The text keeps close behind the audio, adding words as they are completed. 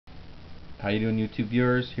How you doing, YouTube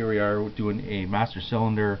viewers? Here we are doing a master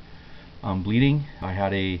cylinder bleeding. I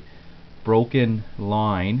had a broken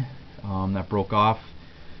line that broke off,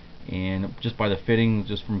 and just by the fitting,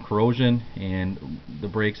 just from corrosion, and the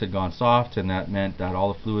brakes had gone soft, and that meant that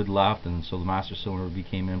all the fluid left, and so the master cylinder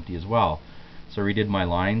became empty as well. So I redid my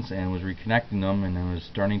lines and was reconnecting them, and I was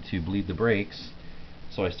starting to bleed the brakes.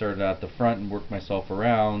 So I started at the front and worked myself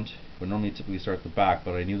around. But normally typically start at the back,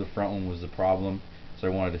 but I knew the front one was the problem. So I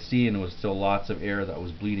wanted to see, and there was still lots of air that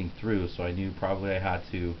was bleeding through, so I knew probably I had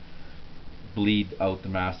to bleed out the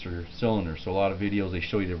master cylinder. So a lot of videos they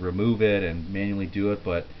show you to remove it and manually do it,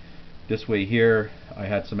 but this way here I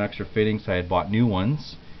had some extra fittings. I had bought new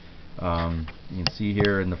ones. You can see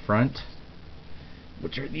here in the front,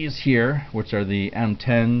 which are these here, which are the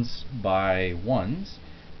M10s by 1s.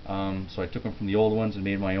 So I took them from the old ones and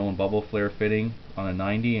made my own bubble flare fitting on a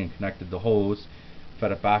 90 and connected the hose,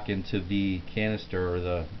 fed it back into the canister or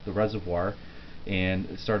the reservoir, and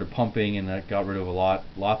it started pumping, and that got rid of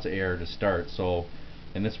lots of air to start. So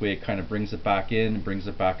in this way it kind of brings it back in, brings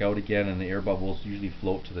it back out again, and the air bubbles usually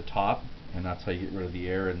float to the top, and that's how you get rid of the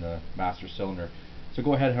air in the master cylinder. So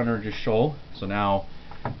go ahead, Hunter, just show. So now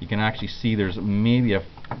you can actually see there's maybe a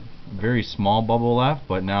very small bubble left,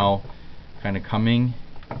 but now kind of coming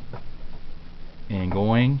and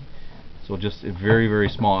going. So just very, very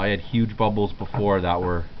small. I had huge bubbles before that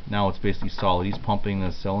were, now it's basically solid. He's pumping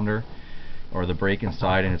the cylinder or the brake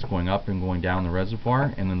inside, and it's going up and going down the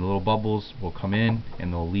reservoir, and then the little bubbles will come in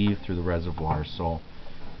and they'll leave through the reservoir. So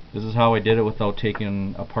this is how I did it without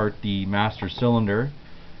taking apart the master cylinder,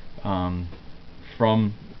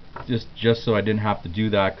 from just so I didn't have to do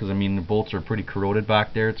that, because I mean the bolts are pretty corroded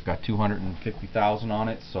back there. It's got 250,000 on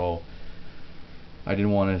it, so I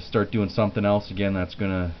didn't want to start doing something else again that's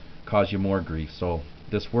gonna cause you more grief. So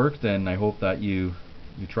this worked, and I hope that you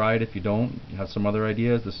try it. If you don't, you have some other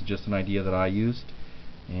ideas. This is just an idea that I used,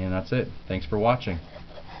 and that's it. Thanks for watching.